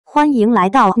欢迎来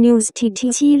到 News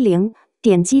TT70，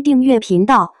点击订阅频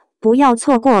道，不要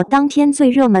错过当天最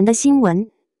热门的新闻。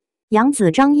杨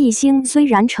紫张艺兴虽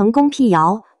然成功辟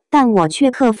谣，但我却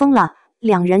克疯了，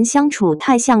两人相处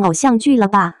太像偶像剧了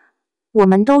吧？我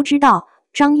们都知道，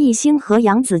张艺兴和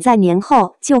杨紫在年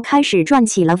后就开始传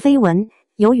起了绯闻，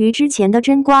由于之前的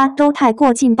真瓜都太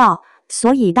过劲爆，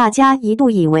所以大家一度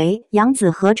以为杨紫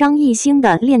和张艺兴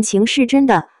的恋情是真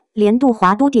的，连杜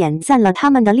华都点赞了他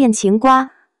们的恋情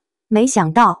瓜。没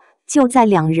想到，就在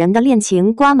两人的恋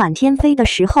情瓜满天飞的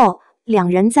时候，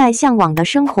两人在《向往的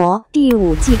生活》第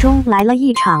5季中来了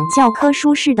一场教科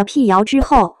书式的辟谣之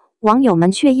后，网友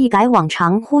们却一改往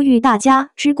常呼吁大家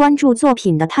只关注作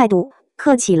品的态度，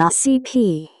磕起了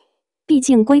CP。毕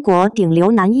竟归国顶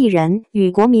流男艺人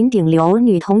与国民顶流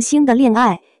女童星的恋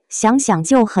爱，想想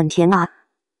就很甜啊！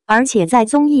而且在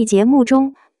综艺节目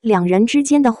中，两人之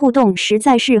间的互动实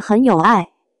在是很有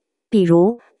爱，比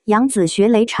如杨紫学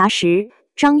擂茶时，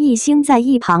张艺兴在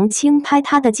一旁轻拍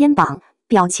她的肩膀，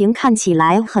表情看起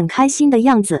来很开心的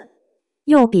样子。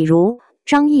又比如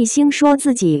张艺兴说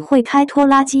自己会开拖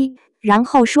拉机，然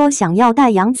后说想要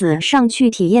带杨紫上去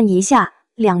体验一下，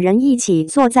两人一起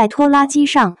坐在拖拉机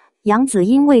上，杨紫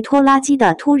因为拖拉机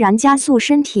的突然加速，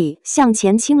身体向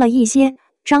前倾了一些，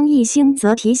张艺兴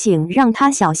则提醒让她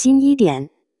小心一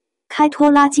点。开拖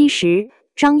拉机时，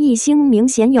张艺兴明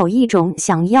显有一种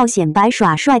想要显摆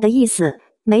耍帅的意思，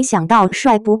没想到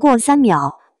帅不过3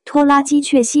秒，拖拉机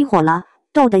却熄火了，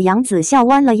逗得杨紫笑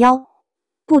弯了腰。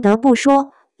不得不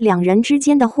说，两人之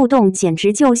间的互动简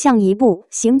直就像一部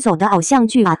行走的偶像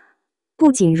剧啊！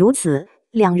不仅如此，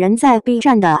两人在 B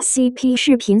站的 CP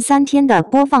视频3天的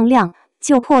播放量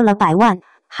就破了100万，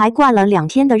还挂了2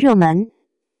天的热门。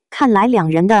看来两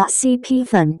人的 CP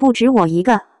粉不止我一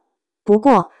个。不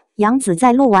过杨紫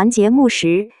在录完节目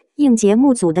时，应节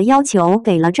目组的要求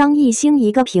给了张艺兴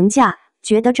一个评价，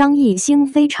觉得张艺兴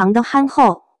非常的憨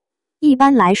厚。一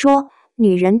般来说，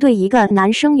女人对一个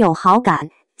男生有好感，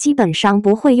基本上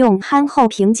不会用憨厚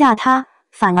评价他，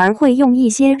反而会用一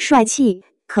些帅气、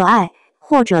可爱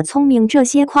或者聪明这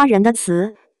些夸人的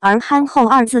词，而憨厚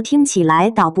2字听起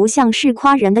来倒不像是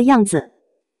夸人的样子。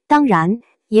当然，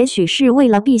也许是为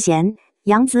了避嫌，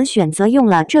杨紫选择用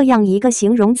了这样一个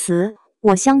形容词。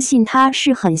我相信他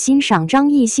是很欣赏张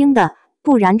艺兴的，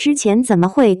不然之前怎么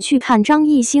会去看张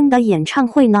艺兴的演唱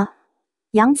会呢？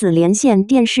杨紫连线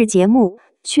电视节目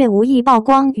却无意曝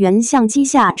光原相机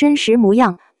下真实模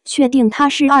样，确定她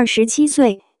是27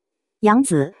岁。杨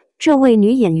紫这位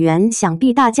女演员，想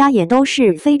必大家也都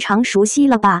是非常熟悉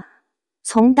了吧？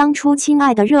从当初《亲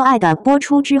爱的热爱的》播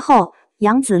出之后，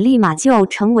杨紫立马就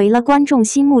成为了观众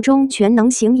心目中全能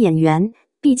型演员。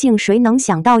毕竟谁能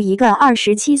想到一个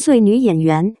27岁女演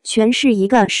员全是一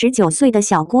个19岁的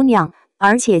小姑娘，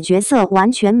而且角色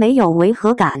完全没有违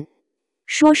和感。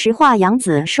说实话，杨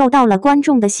紫受到了观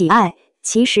众的喜爱，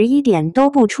其实一点都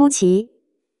不出奇。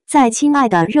在《亲爱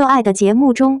的热爱的》节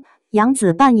目中，杨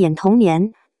紫扮演童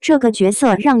年，这个角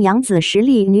色让杨紫实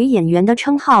力女演员的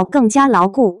称号更加牢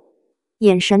固。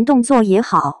眼神动作也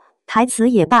好，台词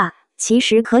也罢，其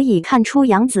实可以看出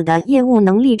杨紫的业务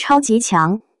能力超级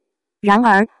强。然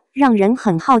而，让人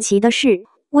很好奇的是，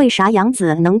为啥杨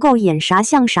紫能够演啥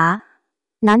像啥？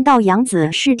难道杨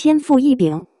紫是天赋异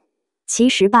禀？其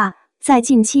实吧，在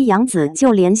近期杨紫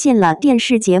就连线了电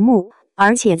视节目，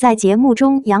而且在节目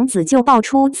中，杨紫就爆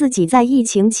出自己在疫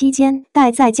情期间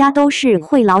待在家都是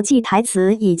会牢记台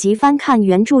词以及翻看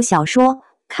原著小说。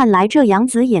看来这杨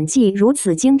紫演技如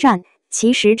此精湛，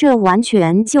其实这完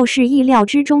全就是意料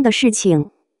之中的事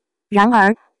情。然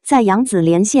而，在杨紫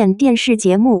连线电视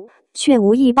节目，却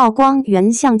无意曝光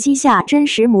原相机下真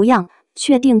实模样，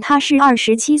确定她是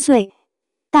27岁。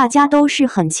大家都是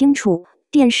很清楚，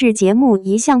电视节目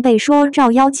一向被说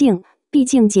照妖镜，毕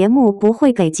竟节目不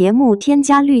会给节目添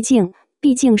加滤镜，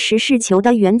毕竟实事求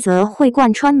的原则会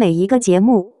贯穿每一个节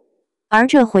目。而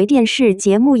这回电视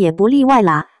节目也不例外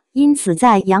啦，因此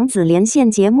在杨紫连线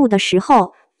节目的时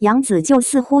候，杨紫就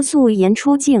似乎素颜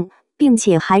出镜，并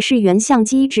且还是原相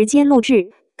机直接录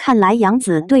制。看来杨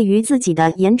紫对于自己的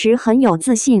颜值很有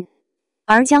自信，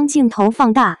而将镜头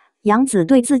放大，杨紫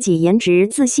对自己颜值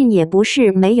自信也不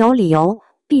是没有理由。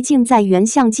毕竟在原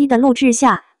相机的录制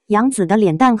下，杨紫的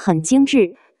脸蛋很精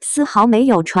致，丝毫没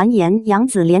有传言杨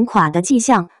紫脸垮的迹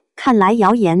象，看来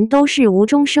谣言都是无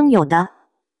中生有的。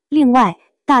另外，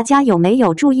大家有没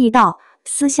有注意到，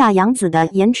私下杨紫的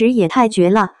颜值也太绝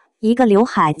了，一个刘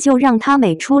海就让她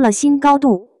美出了新高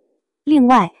度。另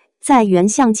外，在原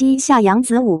相机下，杨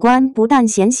紫五官不但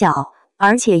显小，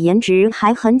而且颜值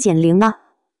还很减龄呢。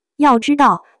要知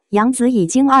道，杨紫已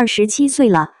经27岁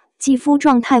了，肌肤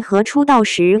状态和出道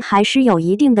时还是有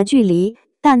一定的距离，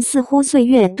但似乎岁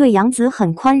月对杨紫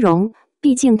很宽容，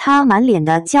毕竟她满脸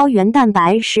的胶原蛋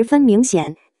白十分明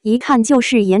显，一看就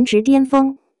是颜值巅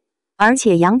峰。而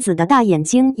且杨紫的大眼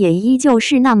睛也依旧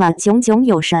是那么炯炯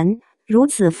有神，如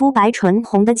此肤白唇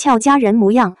红的俏佳人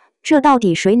模样，这到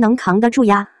底谁能扛得住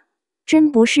呀？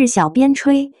真不是小编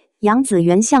吹，杨紫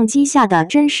原相机下的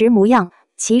真实模样，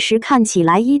其实看起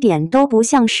来一点都不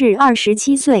像是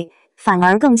27岁，反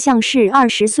而更像是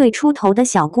20岁出头的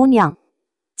小姑娘。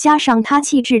加上她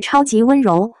气质超级温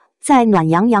柔，在暖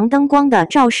洋洋灯光的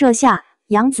照射下，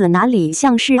杨紫哪里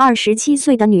像是27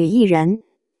岁的女艺人？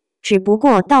只不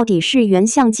过到底是原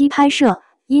相机拍摄，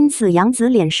因此杨紫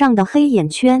脸上的黑眼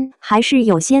圈还是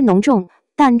有些浓重，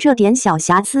但这点小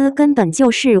瑕疵根本就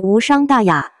是无伤大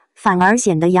雅，反而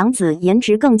显得杨紫颜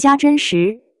值更加真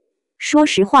实。说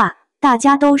实话，大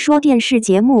家都说电视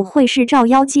节目会是照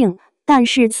妖镜，但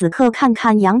是此刻看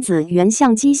看杨紫原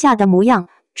相机下的模样，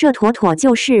这妥妥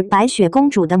就是白雪公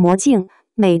主的魔镜，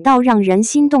美到让人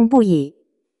心动不已。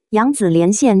杨紫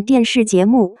连线电视节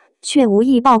目，却无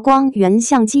意曝光原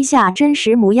相机下真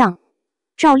实模样。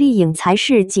赵丽颖才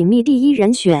是紧密第一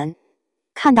人选。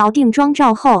看到定妆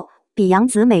照后，比杨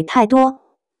紫美太多。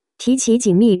提起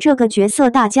锦觅这个角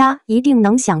色，大家一定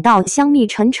能想到《香蜜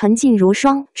沉沉烬如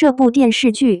霜》这部电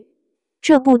视剧。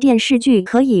这部电视剧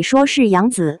可以说是杨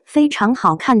紫非常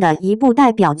好看的一部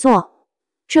代表作。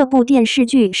这部电视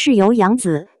剧是由杨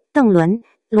紫、邓伦、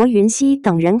罗云熙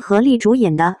等人合力主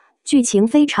演的，剧情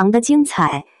非常的精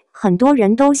彩，很多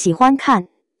人都喜欢看。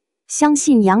相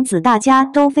信杨紫大家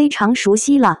都非常熟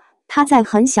悉了，她在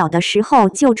很小的时候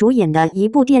就主演的一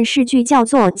部电视剧叫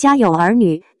做《家有儿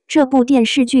女》。这部电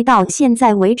视剧到现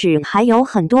在为止还有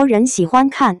很多人喜欢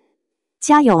看。《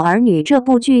家有儿女》这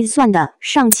部剧算得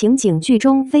上情景剧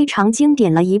中非常经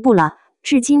典了一部了，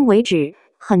至今为止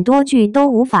很多剧都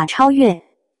无法超越。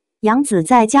杨紫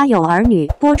在《家有儿女》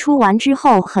播出完之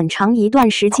后，很长一段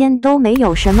时间都没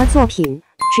有什么作品，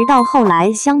直到后来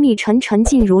《香蜜沉沉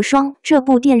烬如霜》这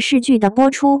部电视剧的播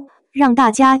出，让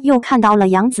大家又看到了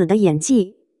杨紫的演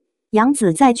技。杨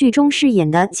紫在剧中饰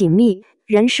演的锦觅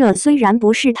人设虽然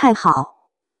不是太好，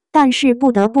但是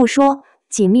不得不说，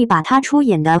锦觅把她出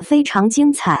演得非常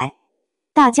精彩。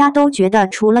大家都觉得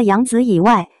除了杨紫以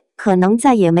外，可能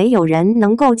再也没有人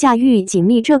能够驾驭锦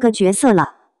觅这个角色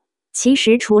了。其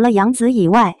实除了杨紫以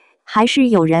外，还是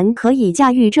有人可以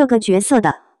驾驭这个角色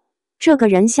的。这个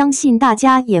人相信大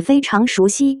家也非常熟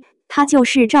悉，她就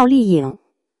是赵丽颖。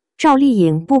赵丽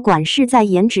颖不管是在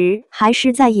颜值还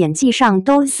是在演技上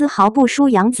都丝毫不输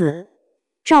杨紫。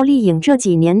赵丽颖这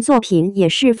几年作品也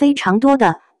是非常多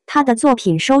的，她的作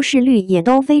品收视率也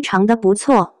都非常的不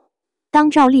错。当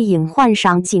赵丽颖换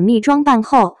上锦觅装扮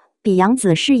后，比杨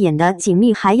紫饰演的锦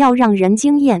觅还要让人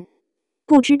惊艳。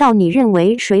不知道你认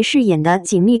为谁饰演的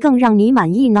锦觅更让你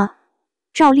满意呢？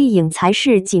赵丽颖才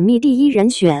是锦觅第一人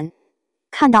选。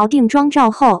看到定妆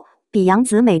照后，比杨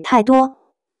紫美太多。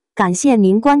感谢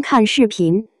您观看视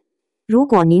频。如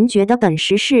果您觉得本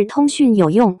时事通讯有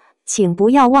用，请不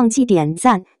要忘记点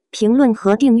赞、评论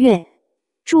和订阅。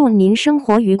祝您生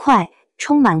活愉快，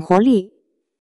充满活力。